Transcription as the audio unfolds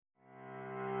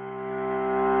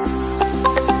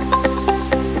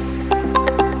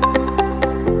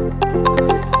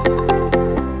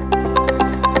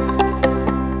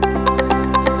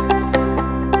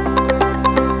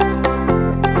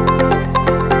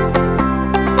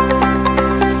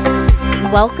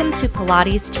Welcome to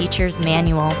Pilates Teacher's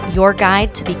Manual, your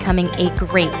guide to becoming a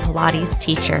great Pilates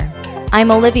teacher.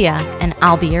 I'm Olivia, and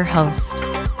I'll be your host.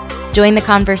 Join the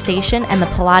conversation and the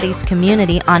Pilates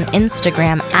community on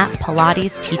Instagram at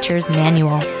Pilates Teacher's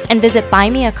Manual, and visit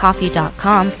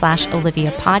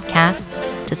buymeacoffee.com/Olivia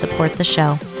Podcasts to support the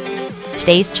show.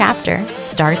 Today's chapter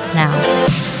starts now.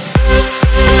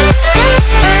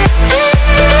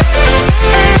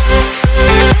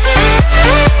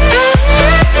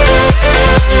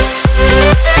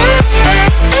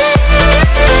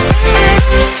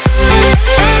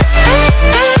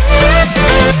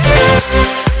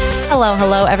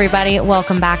 Hello, everybody.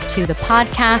 Welcome back to the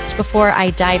podcast. Before I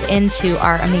dive into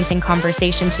our amazing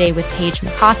conversation today with Paige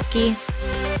McCoskey,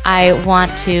 I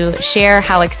want to share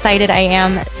how excited I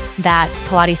am that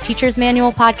Pilates Teacher's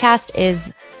Manual podcast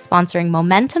is sponsoring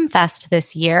Momentum Fest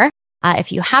this year.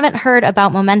 If you haven't heard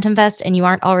about Momentum Fest and you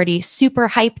aren't already super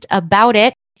hyped about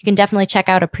it, you can definitely check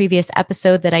out a previous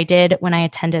episode that I did when I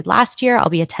attended last year. I'll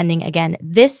be attending again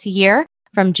this year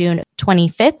from June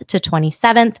 25th to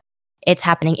 27th. It's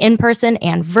happening in person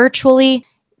and virtually.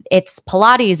 It's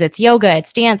Pilates, it's yoga,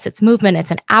 it's dance, it's movement. It's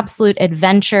an absolute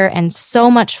adventure and so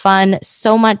much fun,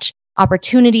 so much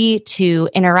opportunity to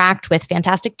interact with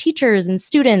fantastic teachers and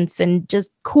students and just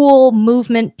cool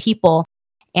movement people.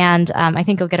 And I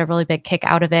think you'll get a really big kick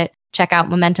out of it. Check out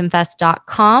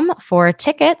momentumfest.com for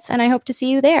tickets, and I hope to see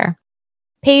you there.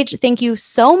 Paige, thank you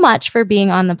so much for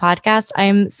being on the podcast.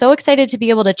 I'm so excited to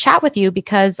be able to chat with you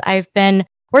because I've been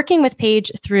working with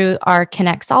Paige through our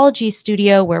Connexology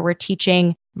studio where we're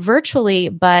teaching virtually,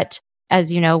 but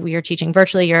as you know, we are teaching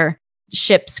virtually, your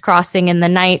ships crossing in the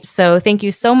night. So thank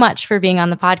you so much for being on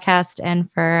the podcast and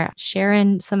for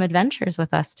sharing some adventures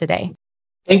with us today.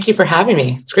 Thank you for having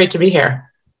me. It's great to be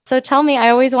here. So tell me, I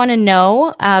always want to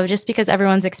know, just because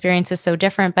everyone's experience is so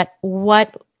different, but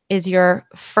what is your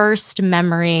first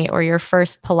memory or your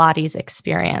first Pilates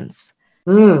experience?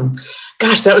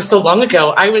 Gosh, that was so long ago.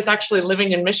 I was actually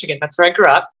living in Michigan. That's where I grew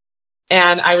up.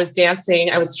 And I was dancing.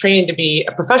 I was training to be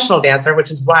a professional dancer, which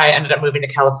is why I ended up moving to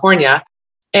California.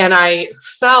 And I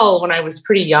fell when I was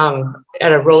pretty young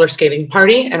at a roller skating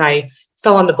party. And I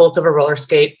fell on the bolt of a roller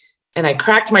skate and I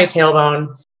cracked my tailbone.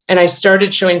 And I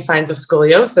started showing signs of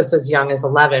scoliosis as young as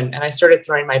 11. And I started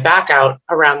throwing my back out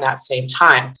around that same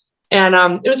time. And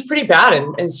it was pretty bad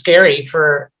and scary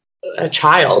for a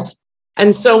child.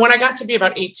 And so when I got to be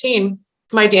about 18,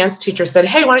 my dance teacher said,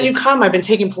 "Hey, why don't you come? I've been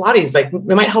taking Pilates. Like, it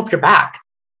might help your back."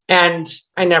 And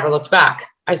I never looked back.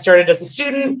 I started as a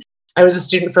student. I was a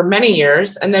student for many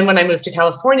years. And then when I moved to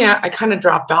California, I kind of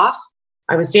dropped off.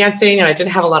 I was dancing and I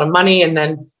didn't have a lot of money. And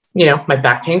then, my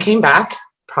back pain came back,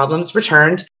 problems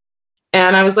returned.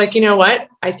 And I was like, you know what?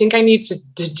 I think I need to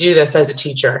do this as a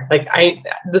teacher.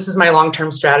 This is my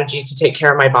long-term strategy to take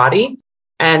care of my body.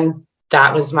 And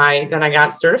then I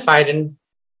got certified, and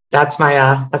that's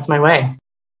my way.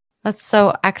 That's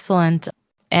so excellent.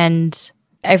 And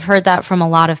I've heard that from a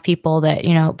lot of people that,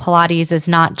 Pilates is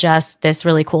not just this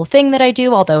really cool thing that I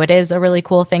do, although it is a really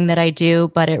cool thing that I do,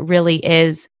 but it really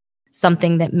is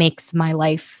something that makes my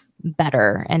life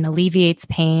better and alleviates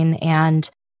pain. And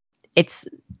it's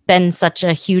been such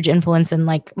a huge influence in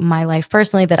my life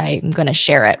personally that I'm going to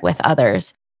share it with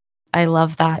others. I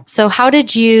love that. So how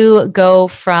did you go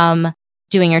from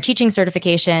doing your teaching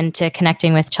certification to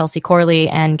connecting with Chelsea Corley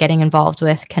and getting involved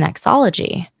with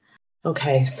Connexology?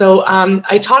 Okay. So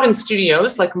I taught in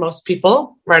studios like most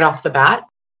people right off the bat.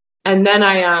 And then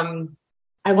I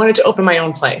wanted to open my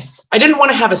own place. I didn't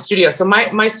want to have a studio. So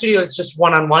my studio is just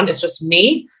one-on-one. It's just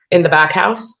me in the back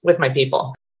house with my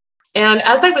people. And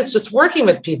as I was just working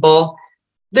with people,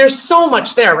 there's so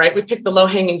much there, right? We pick the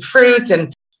low-hanging fruit,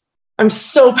 and I'm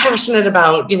so passionate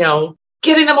about,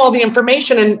 getting them all the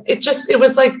information. And it just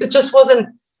wasn't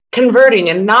converting,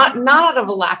 and not out of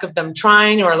a lack of them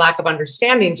trying or a lack of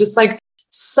understanding, just like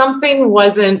something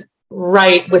wasn't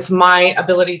right with my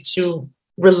ability to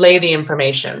relay the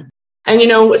information. And,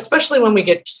 especially when we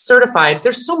get certified,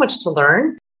 there's so much to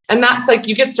learn. And that's like,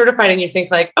 you get certified and you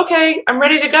think like, okay, I'm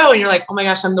ready to go. And you're like, oh my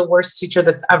gosh, I'm the worst teacher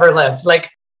that's ever lived. Like,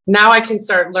 now I can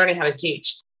start learning how to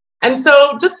teach. And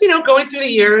so just, going through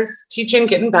the years, teaching,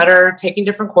 getting better, taking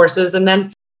different courses. And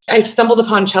then I stumbled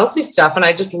upon Chelsea's stuff. And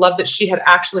I just loved that she had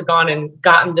actually gone and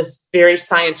gotten this very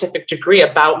scientific degree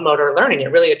about motor learning.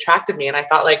 It really attracted me. And I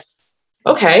thought like,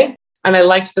 okay. And I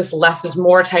liked this less is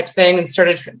more type thing and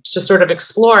started to sort of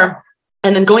explore.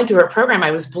 And then going through her program,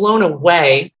 I was blown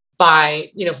away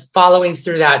by, following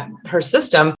through her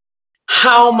system,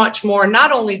 how much more,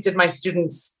 not only did my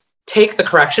students take the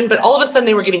correction, but all of a sudden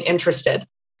they were getting interested.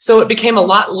 So it became a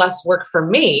lot less work for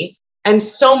me and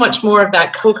so much more of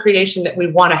that co-creation that we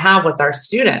want to have with our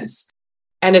students.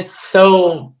 And it's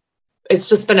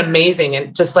just been amazing.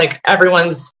 And just like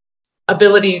everyone's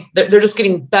ability, they're just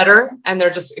getting better and they're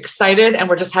just excited and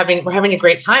we're having a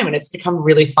great time and it's become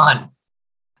really fun.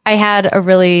 I had a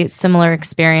really similar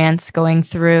experience going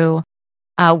through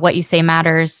What You Say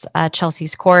Matters,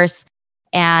 Chelsea's course,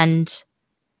 and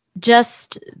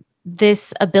just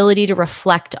this ability to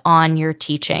reflect on your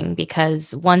teaching,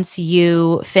 because once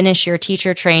you finish your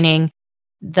teacher training,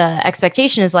 the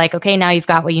expectation is like, okay, now you've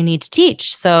got what you need to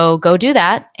teach. So go do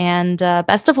that. And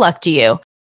best of luck to you.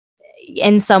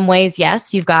 In some ways,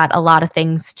 yes, you've got a lot of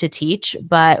things to teach,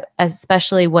 but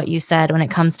especially what you said when it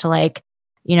comes to like,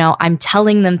 I'm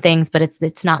telling them things, but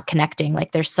it's not connecting.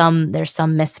 Like there's some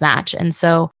mismatch. And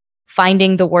so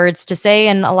finding the words to say,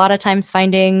 and a lot of times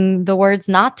finding the words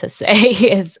not to say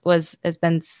has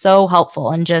been so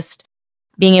helpful. And just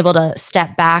being able to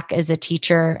step back as a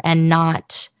teacher and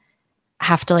not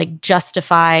have to like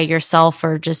justify yourself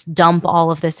or just dump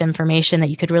all of this information, that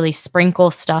you could really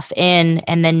sprinkle stuff in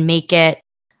and then make it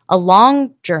a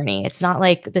long journey. It's not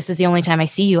like this is the only time I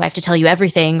see you, I have to tell you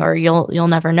everything or you'll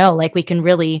never know. Like we can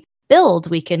really build,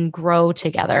 we can grow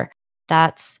together.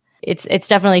 It's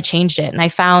definitely changed it. And I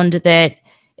found that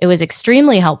it was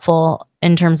extremely helpful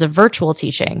in terms of virtual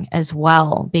teaching as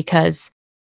well, because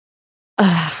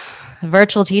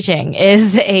virtual teaching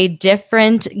is a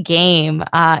different game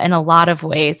in a lot of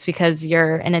ways, because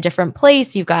you're in a different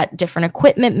place, you've got different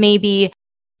equipment maybe.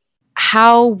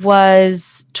 How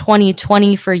was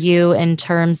 2020 for you in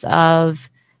terms of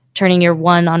turning your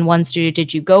one-on-one studio?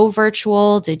 Did you go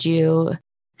virtual?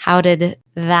 How did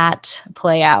that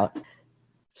play out?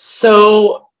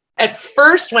 So at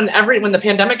first, when the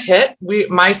pandemic hit,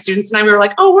 my students and I, we were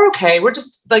like, oh, we're okay. We're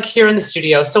just like here in the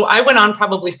studio. So I went on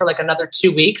probably for like another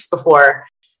 2 weeks before,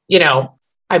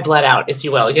 I bled out, if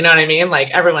you will. You know what I mean?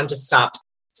 Like everyone just stopped.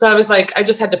 So I was like, I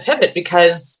just had to pivot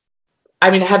because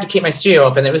I had to keep my studio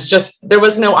open. There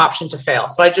was no option to fail.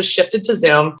 So I just shifted to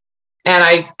Zoom and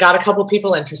I got a couple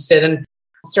people interested and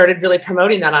started really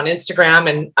promoting that on Instagram.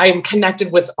 And I'm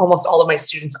connected with almost all of my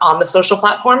students on the social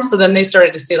platforms. So then they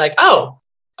started to see like, oh,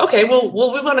 okay, well,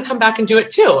 we want to come back and do it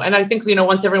too. And I think,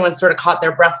 once everyone sort of caught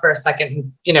their breath for a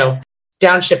second,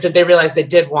 downshifted, they realized they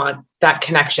did want that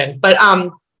connection. But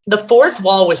the fourth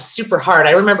wall was super hard.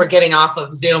 I remember getting off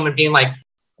of Zoom and being like,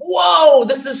 whoa,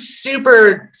 this is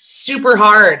super, super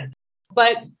hard.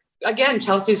 But again,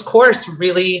 Chelsea's course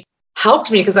really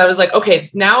helped me because I was like, okay,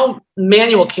 now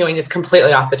manual cueing is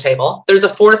completely off the table. There's a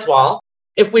fourth wall.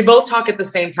 If we both talk at the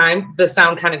same time, the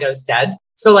sound kind of goes dead.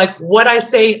 So like what I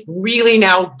say really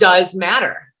now does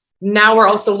matter. Now we're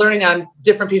also learning on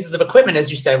different pieces of equipment,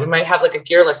 as you said. We might have like a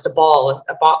gear list, a ball,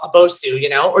 a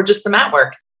BOSU, or just the mat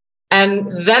work.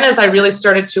 And then as I really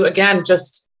started to, again,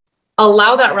 just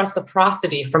allow that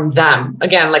reciprocity from them,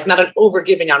 again, like not an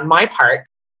overgiving on my part,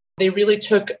 they really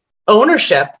took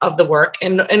ownership of the work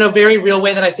in a very real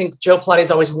way that I think Joe Pilates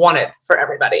always wanted for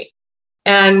everybody.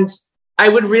 And I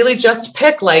would really just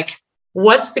pick like,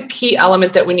 what's the key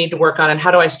element that we need to work on and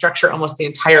how do I structure almost the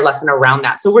entire lesson around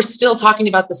that? So we're still talking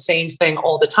about the same thing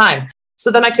all the time.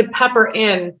 So then I could pepper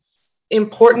in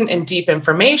important and deep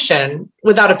information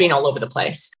without it being all over the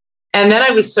place. And then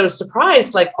I was so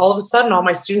surprised, like all of a sudden, all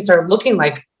my students are looking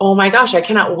like, oh my gosh, I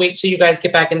cannot wait till you guys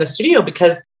get back in the studio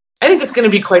because I think it's going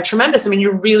to be quite tremendous.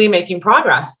 You're really making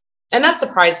progress. And that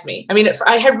surprised me.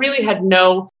 I had really had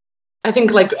I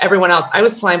think like everyone else, I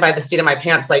was flying by the seat of my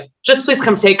pants, like, just please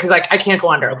come take, because like I can't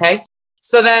go under, okay?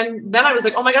 So then I was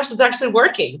like, oh my gosh, it's actually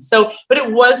working. So, but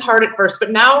it was hard at first,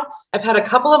 but now I've had a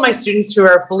couple of my students who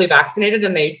are fully vaccinated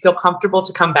and they feel comfortable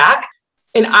to come back.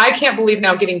 And I can't believe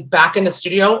now getting back in the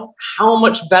studio, how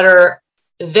much better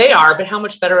they are, but how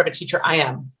much better of a teacher I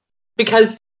am.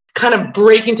 Because kind of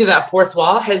breaking through that fourth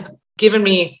wall has given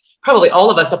me, probably all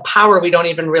of us, a power we don't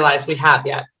even realize we have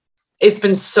yet. It's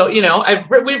been so,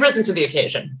 we've risen to the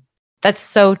occasion. That's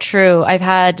so true. I've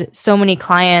had so many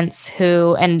clients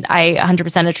who, and I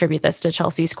 100% attribute this to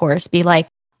Chelsea's course, be like,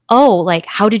 oh, like,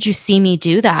 how did you see me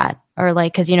do that? Or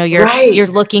like, cause you're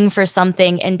looking for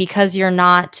something, and because you're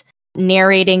not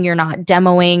narrating, you're not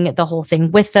demoing the whole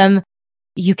thing with them,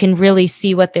 you can really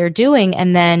see what they're doing.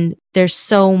 And then there's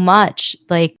so much,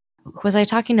 like, was I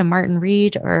talking to Martin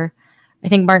Reed? Or I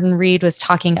think Martin Reed was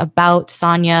talking about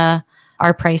Sonia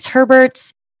R. Price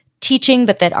Herbert's teaching,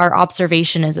 but that our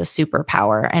observation is a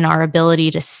superpower and our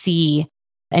ability to see.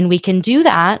 And we can do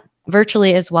that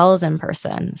virtually as well as in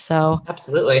person. So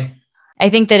absolutely. I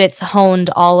think that it's honed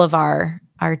all of our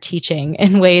teaching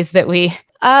in ways that we,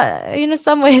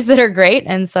 some ways that are great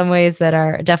and some ways that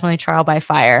are definitely trial by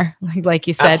fire. Like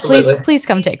you said, please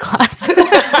come take class.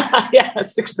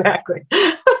 Yes, exactly.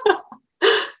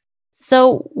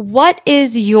 So what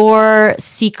is your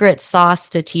secret sauce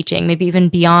to teaching? Maybe even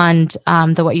beyond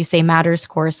the What You Say Matters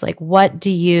course, like what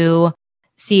do you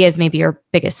see as maybe your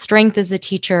biggest strength as a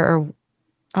teacher? Or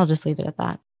I'll just leave it at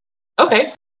that.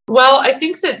 Okay. Well, I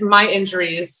think that my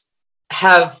injuries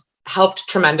have helped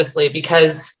tremendously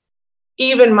because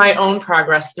even my own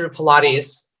progress through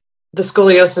Pilates, the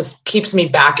scoliosis keeps me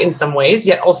back in some ways,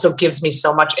 yet also gives me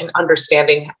so much in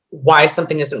understanding why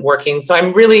something isn't working. So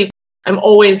I'm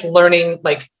always learning,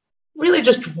 like really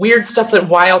just weird stuff that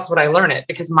why else would I learn it?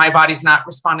 Because my body's not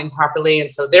responding properly.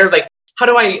 And so they're like,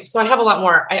 so I have a lot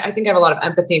more, I think I have a lot of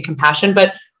empathy and compassion,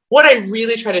 but what I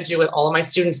really try to do with all of my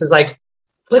students is like,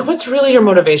 what's really your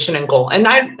motivation and goal? And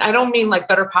I don't mean like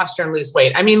better posture and lose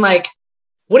weight. I mean, like,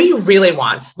 what do you really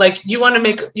want? Like you want to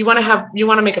make a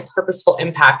purposeful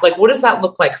impact. Like, what does that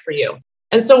look like for you?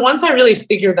 And so once I really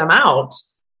figure them out,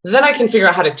 then I can figure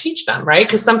out how to teach them, right?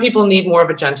 Because some people need more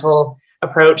of a gentle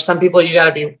approach. Some people you got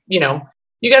to be, you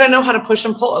got to know how to push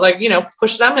and pull, like,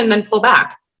 push them and then pull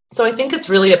back. So I think it's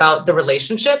really about the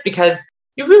relationship because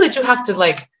you really do have to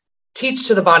like teach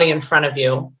to the body in front of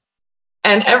you.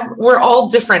 And we're all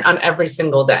different on every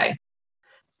single day.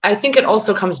 I think it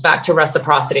also comes back to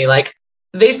reciprocity. Like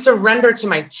they surrender to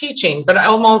my teaching, but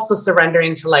I'm also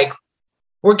surrendering to like,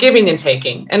 we're giving and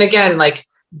taking. And again, like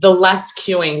the less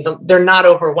cueing, they're not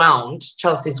overwhelmed,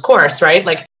 Chelsea's course, right?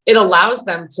 Like it allows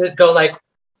them to go like,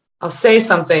 I'll say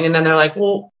something. And then they're like,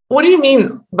 well, what do you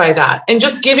mean by that? And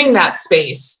just giving that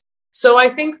space. So I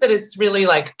think that it's really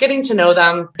like getting to know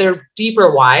them, their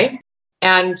deeper why.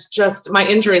 And just my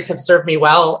injuries have served me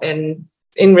well in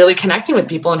really connecting with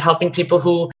people and helping people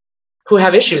who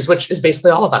have issues, which is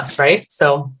basically all of us, right?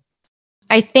 So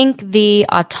I think the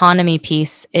autonomy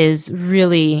piece is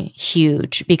really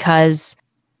huge because,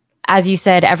 as you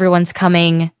said, everyone's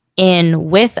coming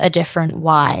in with a different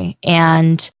why.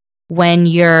 And when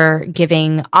you're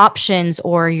giving options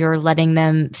or you're letting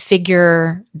them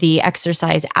figure the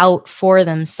exercise out for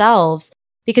themselves,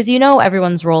 because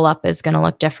everyone's roll up is going to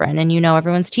look different and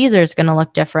everyone's teaser is going to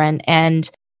look different. And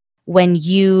when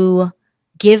you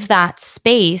give that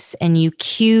space and you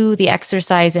cue the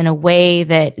exercise in a way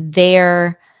that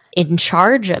they're in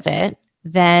charge of it,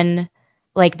 then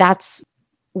like that's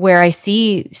where I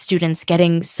see students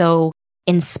getting so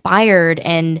inspired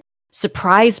and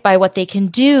surprised by what they can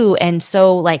do and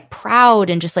so like proud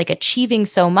and just like achieving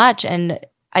so much. And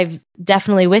I've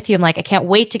definitely with you. I'm like, I can't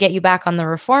wait to get you back on the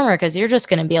reformer because you're just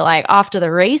going to be like off to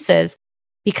the races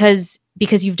because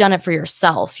you've done it for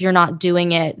yourself. You're not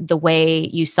doing it the way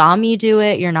you saw me do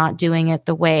it. You're not doing it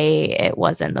the way it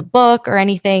was in the book or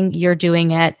anything. You're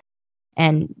doing it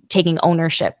and taking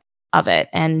ownership of it.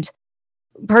 And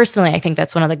personally, I think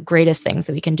that's one of the greatest things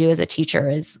that we can do as a teacher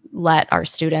is let our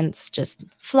students just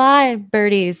fly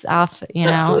birdies off,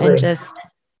 Absolutely. and just,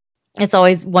 it's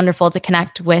always wonderful to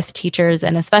connect with teachers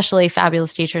and especially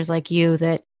fabulous teachers like you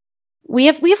that we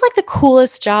have like the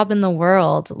coolest job in the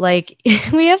world. Like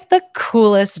we have the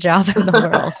coolest job in the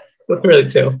world. We really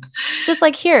do. Just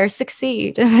like here,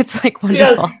 succeed. And it's like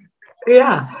wonderful. Yes.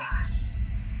 Yeah.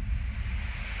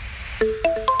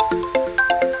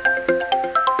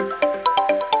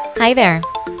 Hi there.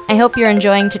 I hope you're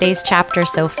enjoying today's chapter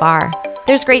so far.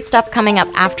 There's great stuff coming up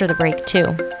after the break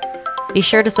too. Be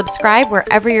sure to subscribe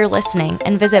wherever you're listening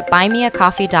and visit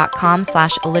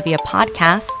buymeacoffee.com/Olivia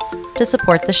Podcasts to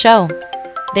support the show.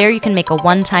 There you can make a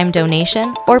one-time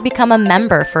donation or become a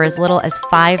member for as little as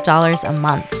 $5 a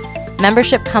month.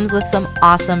 Membership comes with some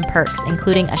awesome perks,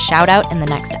 including a shout out in the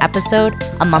next episode,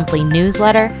 a monthly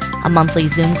newsletter, a monthly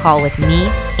Zoom call with me,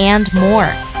 and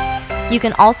more. You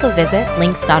can also visit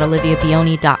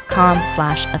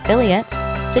links.oliviabioni.com/affiliates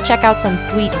to check out some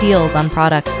sweet deals on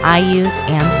products I use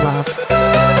and love.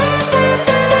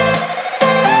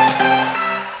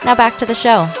 Now back to the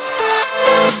show.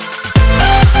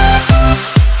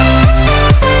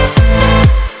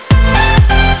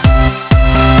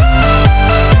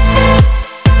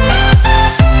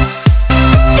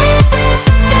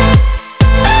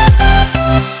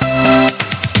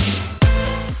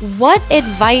 What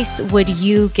advice would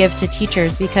you give to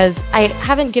teachers? Because I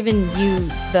haven't given you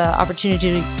the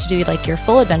opportunity to do like your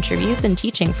full adventure. You've been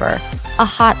teaching for a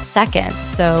hot second.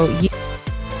 So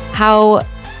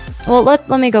let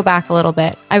me go back a little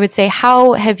bit. I would say,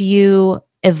 how have you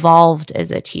evolved as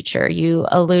a teacher? You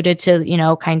alluded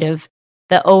to, kind of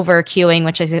the over cueing,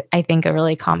 which is, I think, a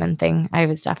really common thing. I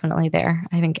was definitely there.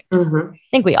 I think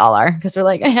we all are because we're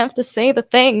like, I have to say the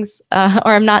things or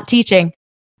I'm not teaching.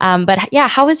 But yeah,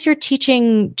 how has your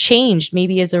teaching changed?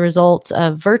 Maybe as a result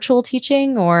of virtual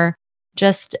teaching or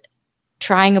just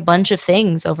trying a bunch of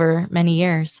things over many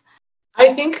years?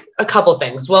 I think a couple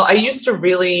things. Well, I used to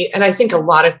really, and I think a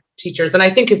lot of teachers, and I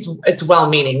think it's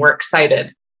well-meaning. We're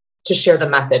excited to share the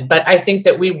method, but I think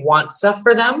that we want stuff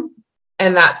for them.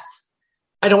 And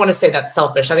I don't want to say that's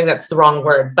selfish. I think that's the wrong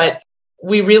word, but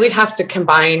we really have to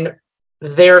combine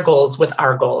their goals with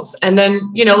our goals. And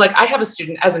then, like I have a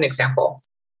student as an example.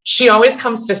 She always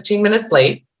comes 15 minutes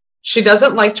late. She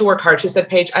doesn't like to work hard. She said,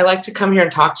 Paige, I like to come here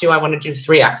and talk to you. I want to do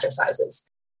 3 exercises.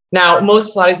 Now,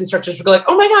 most Pilates instructors would go like,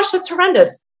 oh my gosh, that's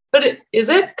horrendous. But is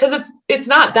it? Because it's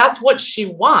not. That's what she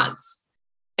wants.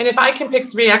 And if I can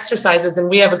pick 3 exercises and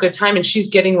we have a good time and she's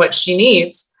getting what she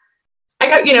needs,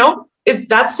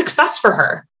 that's success for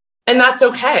her. And that's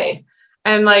okay.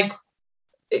 And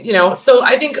so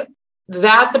I think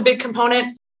that's a big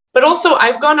component. But also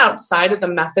I've gone outside of the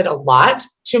method a lot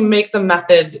to make the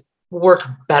method work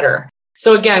better.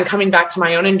 So again, coming back to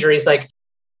my own injuries, like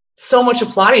so much of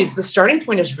Pilates, the starting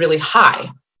point is really high.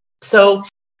 So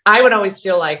I would always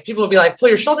feel like people would be like, pull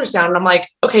your shoulders down. And I'm like,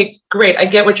 okay, great. I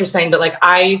get what you're saying. But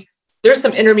there's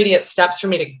some intermediate steps for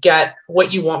me to get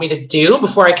what you want me to do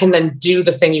before I can then do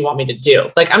the thing you want me to do.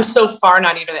 Like I'm so far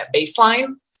not even at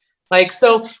baseline.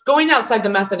 So going outside the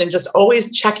method and just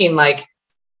always checking,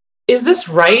 is this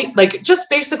right? Just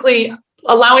basically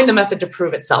allowing the method to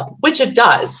prove itself, which it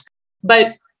does.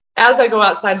 But as I go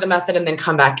outside the method and then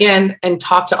come back in and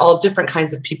talk to all different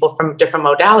kinds of people from different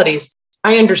modalities,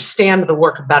 I understand the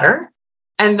work better.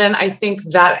 And then I think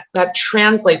that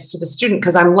translates to the student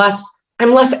because I'm less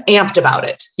amped about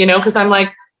it, because I'm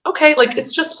like, okay,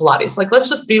 it's just Pilates. Let's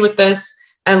just be with this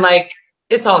and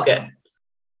it's all good.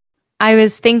 I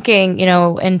was thinking,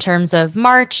 in terms of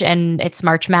March, and it's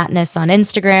March Madness on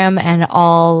Instagram, and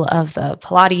all of the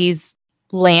Pilates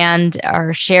land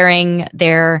are sharing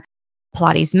their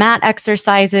Pilates mat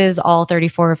exercises, all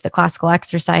 34 of the classical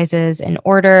exercises in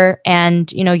order.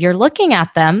 And, you're looking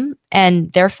at them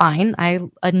and they're fine. I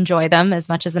enjoy them as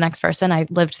much as the next person. I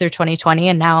lived through 2020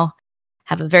 and now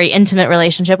have a very intimate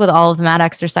relationship with all of the mat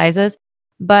exercises.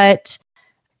 But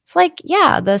it's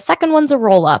the second one's a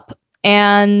roll up.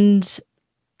 And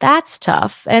that's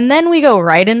tough. And then we go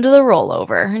right into the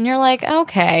rollover. And you're like,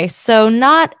 okay, so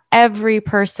not every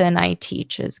person I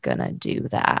teach is going to do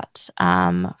that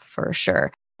for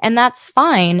sure. And that's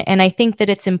fine. And I think that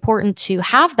it's important to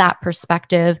have that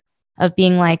perspective of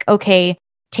being like, okay,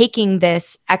 taking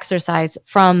this exercise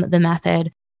from the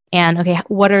method and, okay,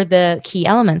 what are the key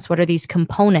elements? What are these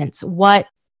components? What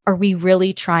are we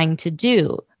really trying to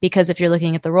do? Because if you're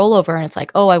looking at the rollover and it's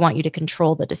like, oh, I want you to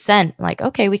control the descent,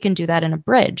 okay, we can do that in a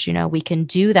bridge. We can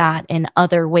do that in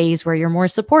other ways where you're more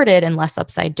supported and less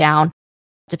upside down,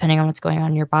 depending on what's going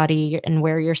on in your body and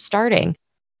where you're starting.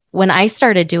 When I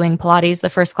started doing Pilates,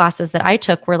 the first classes that I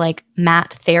took were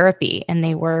mat therapy, and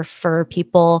they were for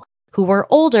people who were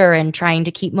older and trying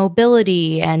to keep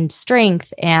mobility and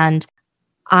strength. And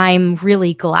I'm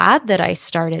really glad that I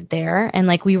started there.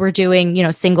 And we were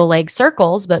doing, single leg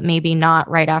circles, but maybe not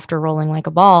right after rolling like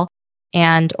a ball.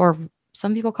 Or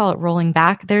some people call it rolling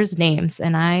back. There's names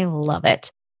and I love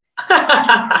it.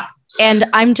 And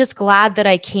I'm just glad that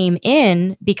I came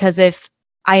in, because if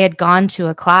I had gone to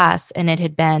a class and it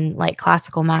had been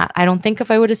classical mat, I don't think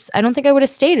I would have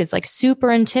stayed. It's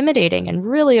super intimidating and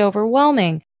really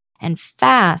overwhelming and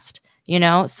fast,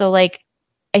 So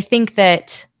I think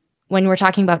that when we're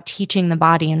talking about teaching the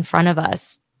body in front of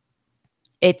us,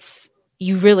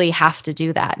 you really have to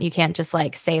do that. You can't just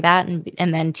say that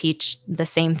and then teach the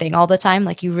same thing all the time.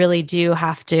 You really do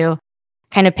have to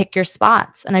kind of pick your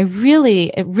spots. And it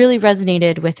really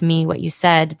resonated with me what you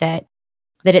said, that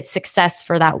it's success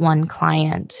for that one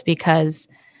client, because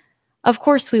of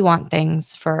course we want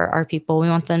things for our people. We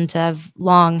want them to have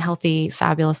long, healthy,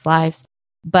 fabulous lives.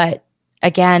 But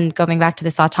again, going back to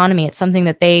this autonomy, it's something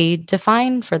that they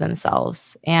define for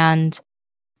themselves. And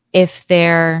if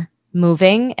they're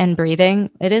moving and breathing,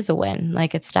 it is a win.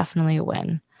 It's definitely a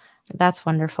win. That's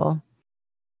wonderful.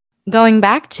 Going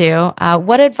back to,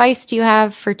 what advice do you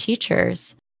have for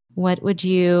teachers? What would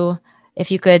you, if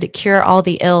you could cure all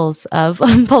the ills of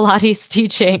Pilates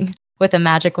teaching with a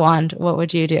magic wand, what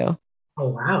would you do? Oh,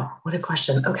 wow. What a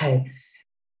question. Okay.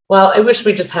 Well, I wish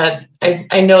we just had,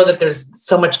 I know that there's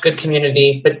so much good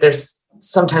community, but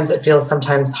sometimes it feels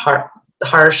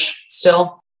harsh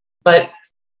still. But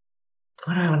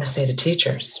what do I want to say to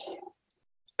teachers?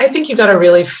 I think you got to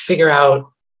really figure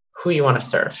out who you want to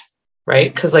serve,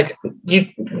 right? Because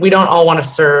we don't all want to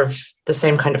serve the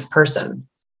same kind of person.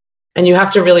 And you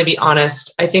have to really be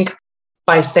honest. I think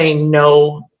by saying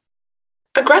no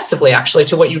aggressively, actually,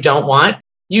 to what you don't want,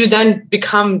 you then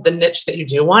become the niche that you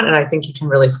do want. And I think you can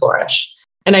really flourish.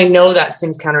 And I know that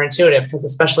seems counterintuitive, because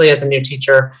especially as a new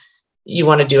teacher, you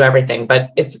want to do everything,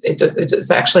 but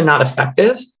it's actually not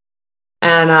effective.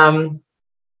 And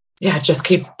yeah, just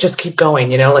keep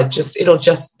going, like it'll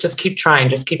just keep trying,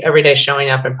 just keep every day showing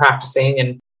up and practicing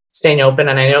and staying open.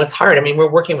 And I know it's hard. I mean,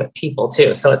 we're working with people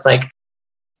too. So it's like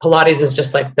Pilates is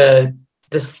just like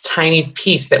this tiny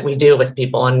piece that we do with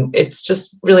people. And it's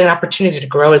just really an opportunity to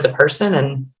grow as a person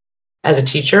and as a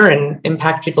teacher and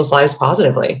impact people's lives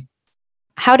positively.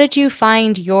 How did you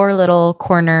find your little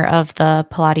corner of the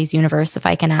Pilates universe, if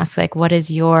I can ask? Like, what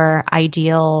is your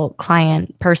ideal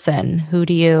client person? Who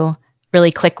do you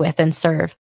really click with and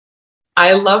serve?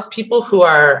 I love people who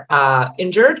are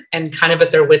injured and kind of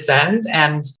at their wits' end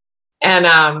and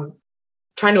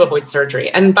trying to avoid surgery.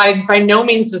 And by no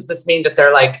means does this mean that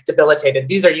they're like debilitated.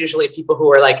 These are usually people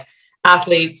who are like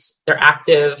athletes, they're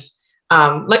active,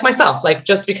 like myself. Like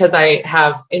just because I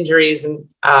have injuries and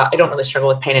I don't really struggle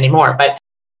with pain anymore, but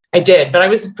I did. But I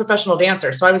was a professional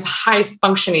dancer, so I was a high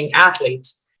functioning athlete,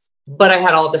 but I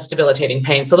had all this debilitating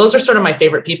pain. So those are sort of my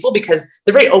favorite people because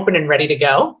they're very open and ready to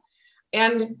go.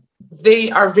 And they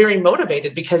are very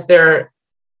motivated because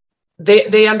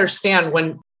they understand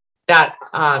when that,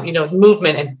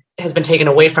 movement has been taken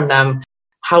away from them,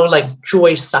 how like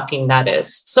joy sucking that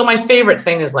is. So my favorite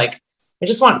thing is like, I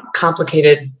just want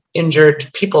complicated, injured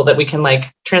people that we can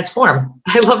like transform.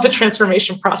 I love the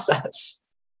transformation process.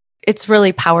 It's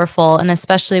really powerful. And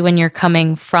especially when you're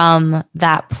coming from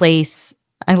that place,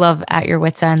 I love at your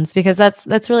wits' ends, because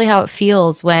that's really how it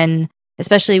feels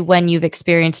especially when you've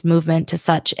experienced movement to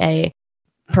such a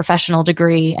professional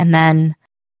degree and then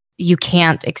you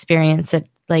can't experience it.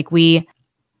 Like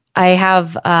I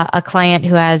have a client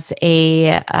who has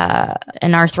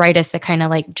an arthritis that kind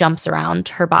of like jumps around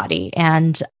her body,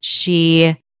 and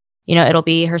she, it'll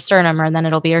be her sternum, or then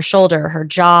it'll be her shoulder, her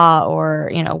jaw,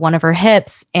 or, one of her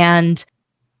hips. And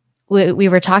we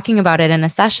were talking about it in a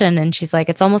session, and she's like,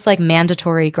 it's almost like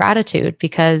mandatory gratitude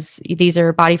because these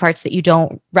are body parts that you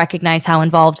don't recognize how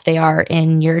involved they are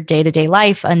in your day-to-day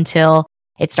life until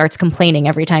it starts complaining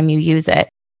every time you use it.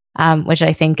 Which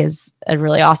I think is a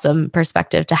really awesome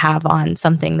perspective to have on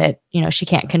something that, she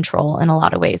can't control in a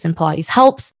lot of ways. And Pilates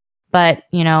helps. But,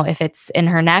 if it's in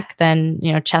her neck, then,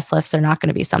 chest lifts are not going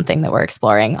to be something that we're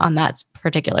exploring on that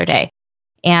particular day.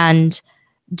 And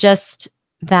just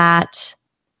that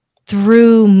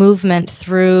through movement,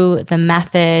 through the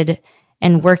method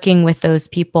and working with those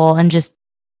people, and just,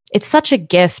 it's such a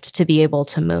gift to be able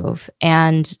to move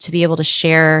and to be able to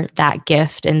share that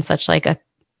gift in such like a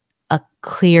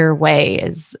clear way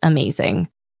is amazing.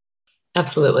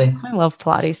 Absolutely. I love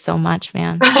Pilates so much,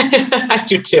 man. I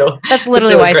do too. That's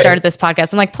literally why I started this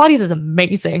podcast. I'm like, Pilates is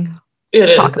amazing.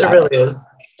 It really is.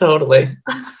 Totally.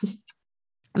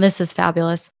 This is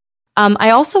fabulous.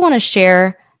 I also want to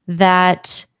share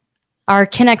that our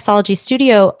Kinexology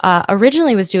studio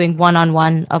originally was doing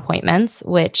one-on-one appointments,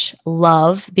 which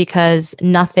love, because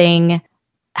nothing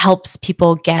helps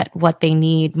people get what they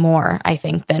need more, I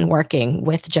think, than working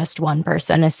with just one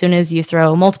person. As soon as you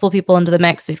throw multiple people into the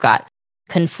mix, we've got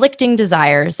conflicting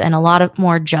desires and a lot of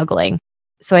more juggling.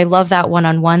 So I love that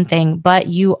one-on-one thing, but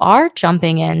you are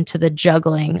jumping into the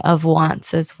juggling of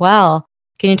wants as well.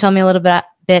 Can you tell me a little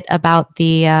bit about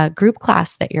the group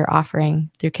class that you're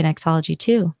offering through Kinexology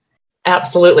too?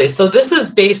 Absolutely. So this is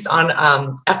based on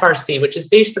FRC, which is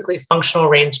basically functional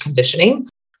range conditioning,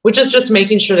 which is just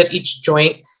making sure that each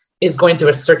joint is going through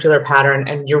a circular pattern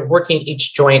and you're working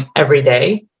each joint every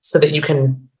day so that you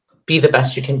can be the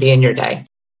best you can be in your day.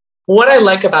 What I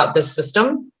like about this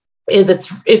system is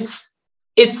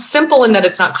it's simple in that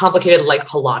it's not complicated like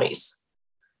Pilates.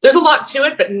 There's a lot to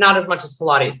it, but not as much as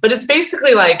Pilates. But it's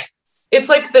basically like, it's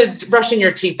like the brushing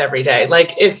your teeth every day.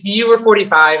 Like if you were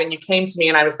 45 and you came to me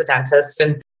and I was the dentist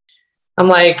and I'm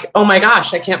like, oh my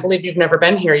gosh, I can't believe you've never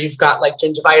been here. You've got like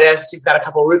gingivitis, you've got a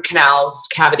couple root canals,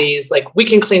 cavities, like we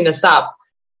can clean this up.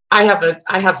 I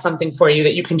have something for you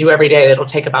that you can do every day that'll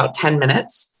take about 10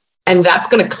 minutes. And that's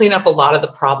going to clean up a lot of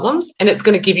the problems and it's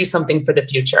going to give you something for the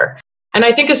future. And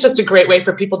I think it's just a great way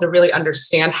for people to really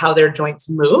understand how their joints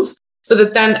move so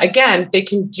that then again,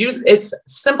 it's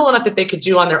simple enough that they could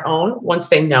do on their own once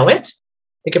they know it.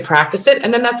 They could practice it.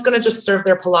 And then that's going to just serve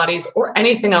their Pilates or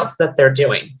anything else that they're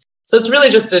doing. So it's really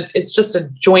just a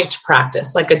joint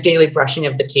practice, like a daily brushing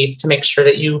of the teeth to make sure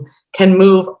that you can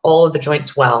move all of the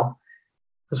joints well.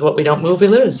 Because what we don't move, we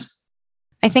lose.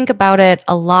 I think about it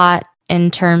a lot in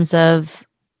terms of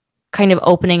kind of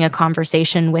opening a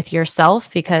conversation with yourself,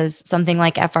 because something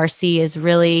like FRC is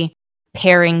really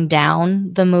paring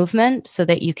down the movement so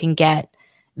that you can get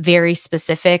very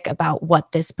specific about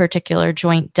what this particular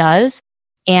joint does.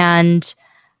 And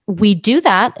we do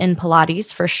that in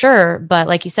Pilates for sure. But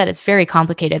like you said, it's very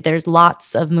complicated. There's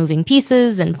lots of moving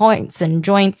pieces and points and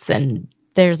joints, and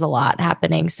there's a lot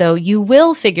happening. So you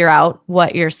will figure out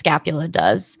what your scapula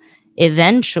does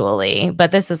eventually,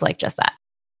 but this is like just that,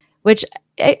 which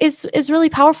is really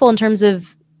powerful in terms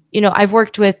of, I've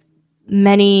worked with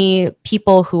many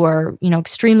people who are,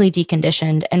 extremely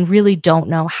deconditioned and really don't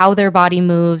know how their body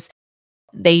moves.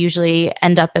 They usually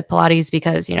end up at Pilates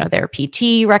because, their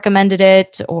PT recommended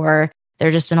it, or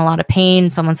they're just in a lot of pain.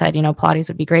 Someone said, Pilates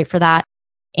would be great for that.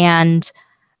 And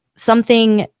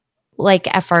something like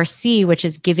FRC, which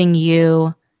is giving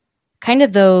you kind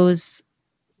of those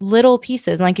little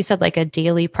pieces, like you said, like a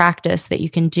daily practice that you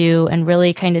can do and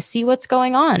really kind of see what's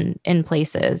going on in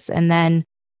places. And then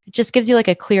it just gives you like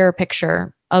a clearer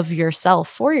picture of yourself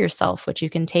for yourself, which you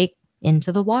can take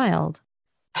into the wild.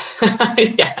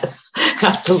 Yes,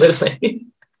 absolutely.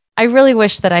 I really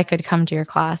wish that I could come to your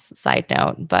class, side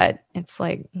note, but it's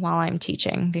like while I'm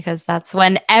teaching, because that's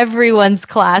when everyone's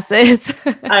class is.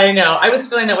 I know. I was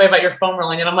feeling that way about your foam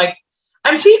rolling, and I'm like,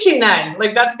 I'm teaching then.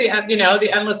 Like that's the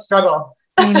endless struggle.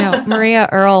 I know. Maria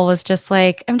Earle was just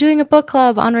like, I'm doing a book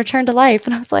club on Return to Life.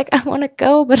 And I was like, I want to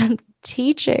go, but I'm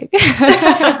teaching.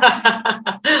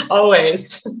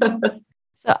 Always.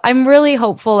 So I'm really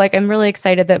hopeful. Like, I'm really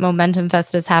excited that Momentum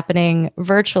Fest is happening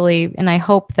virtually. And I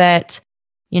hope that,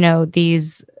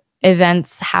 these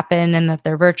events happen and that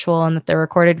they're virtual and that they're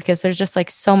recorded, because there's just like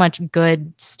so much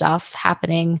good stuff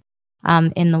happening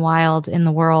in the wild, in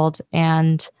the world.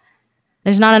 And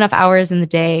there's not enough hours in the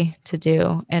day to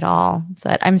do it all.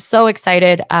 So I'm so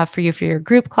excited for you, for your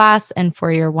group class and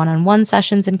for your one-on-one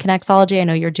sessions in Connexology. I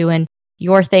know you're doing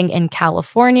your thing in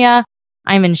California.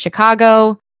 I'm in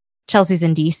Chicago. Chelsea's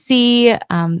in DC.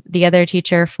 The other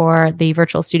teacher for the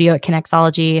virtual studio at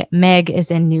Connexology, Meg, is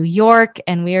in New York.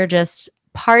 And we are just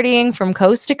partying from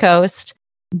coast to coast,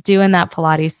 doing that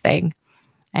Pilates thing.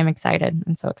 I'm excited.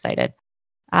 I'm so excited.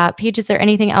 Paige, is there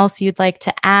anything else you'd like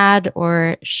to add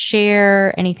or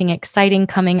share? Anything exciting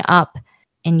coming up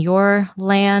in your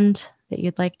land that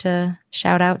you'd like to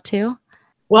shout out to?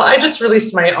 Well, I just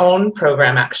released my own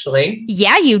program, actually.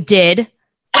 Yeah, you did.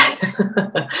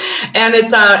 And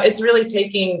it's really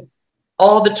taking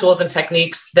all the tools and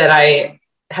techniques that I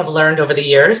have learned over the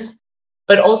years,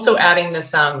 but also adding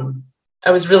this, I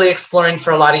was really exploring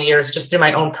for a lot of years, just through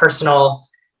my own personal,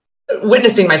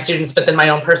 witnessing my students, but then my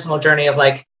own personal journey of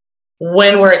like,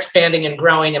 when we're expanding and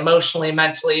growing emotionally,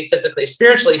 mentally, physically,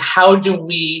 spiritually, how do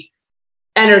we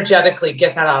energetically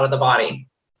get that out of the body?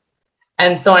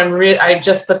 And so I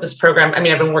just put this program,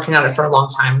 I've been working on it for a long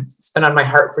time. It's been on my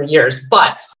heart for years,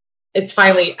 but it's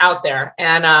finally out there,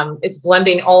 and it's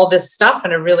blending all this stuff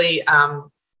in a really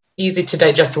easy to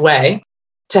digest way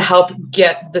to help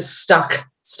get the stuck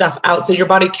stuff out so your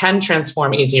body can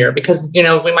transform easier, because,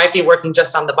 we might be working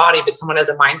just on the body, but someone has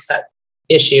a mindset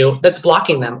issue that's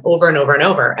blocking them over and over and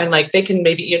over. And like, they can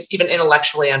maybe even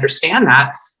intellectually understand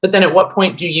that, but then at what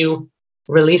point do you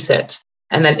release it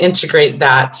and then integrate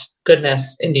that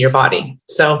goodness into your body?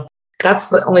 So that's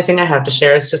the only thing I have to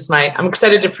share. Is just I'm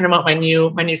excited to promote my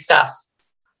new stuff.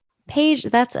 Paige,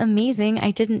 that's amazing.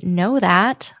 I didn't know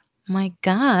that. My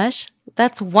gosh,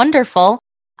 that's wonderful.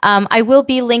 I will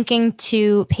be linking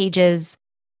to Paige's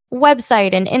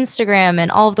website and Instagram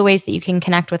and all of the ways that you can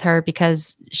connect with her,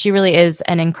 because she really is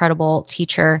an incredible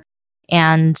teacher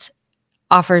and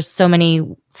offers so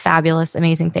many fabulous,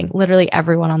 amazing things. Literally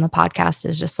everyone on the podcast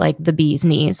is just like the bee's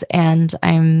knees. And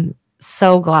I'm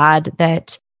so glad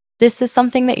that this is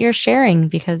something that you're sharing,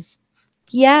 because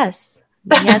yes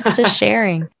to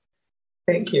sharing.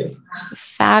 Thank you.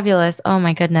 Fabulous. Oh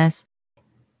my goodness.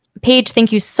 Paige,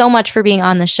 thank you so much for being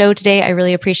on the show today. I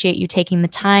really appreciate you taking the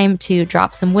time to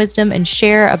drop some wisdom and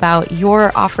share about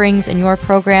your offerings and your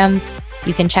programs.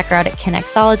 You can check her out at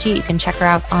Connexology. You can check her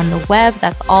out on the web.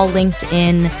 That's all linked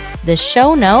in the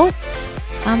show notes.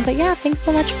 But yeah, thanks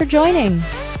so much for joining.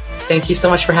 Thank you so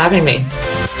much for having me.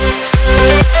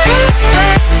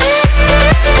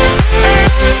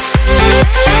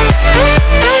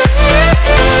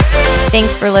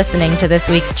 Thanks for listening to this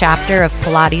week's chapter of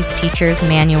Pilates Teacher's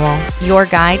Manual, your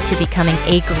guide to becoming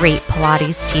a great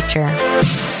Pilates teacher.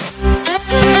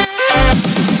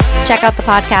 Check out the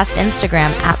podcast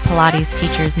Instagram at Pilates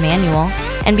Teacher's Manual,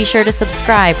 and be sure to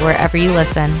subscribe wherever you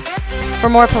listen. For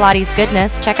more Pilates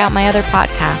goodness, check out my other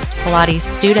podcast, Pilates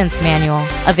Student's Manual,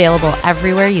 available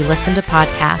everywhere you listen to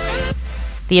podcasts.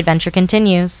 The adventure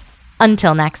continues.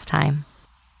 Until next time.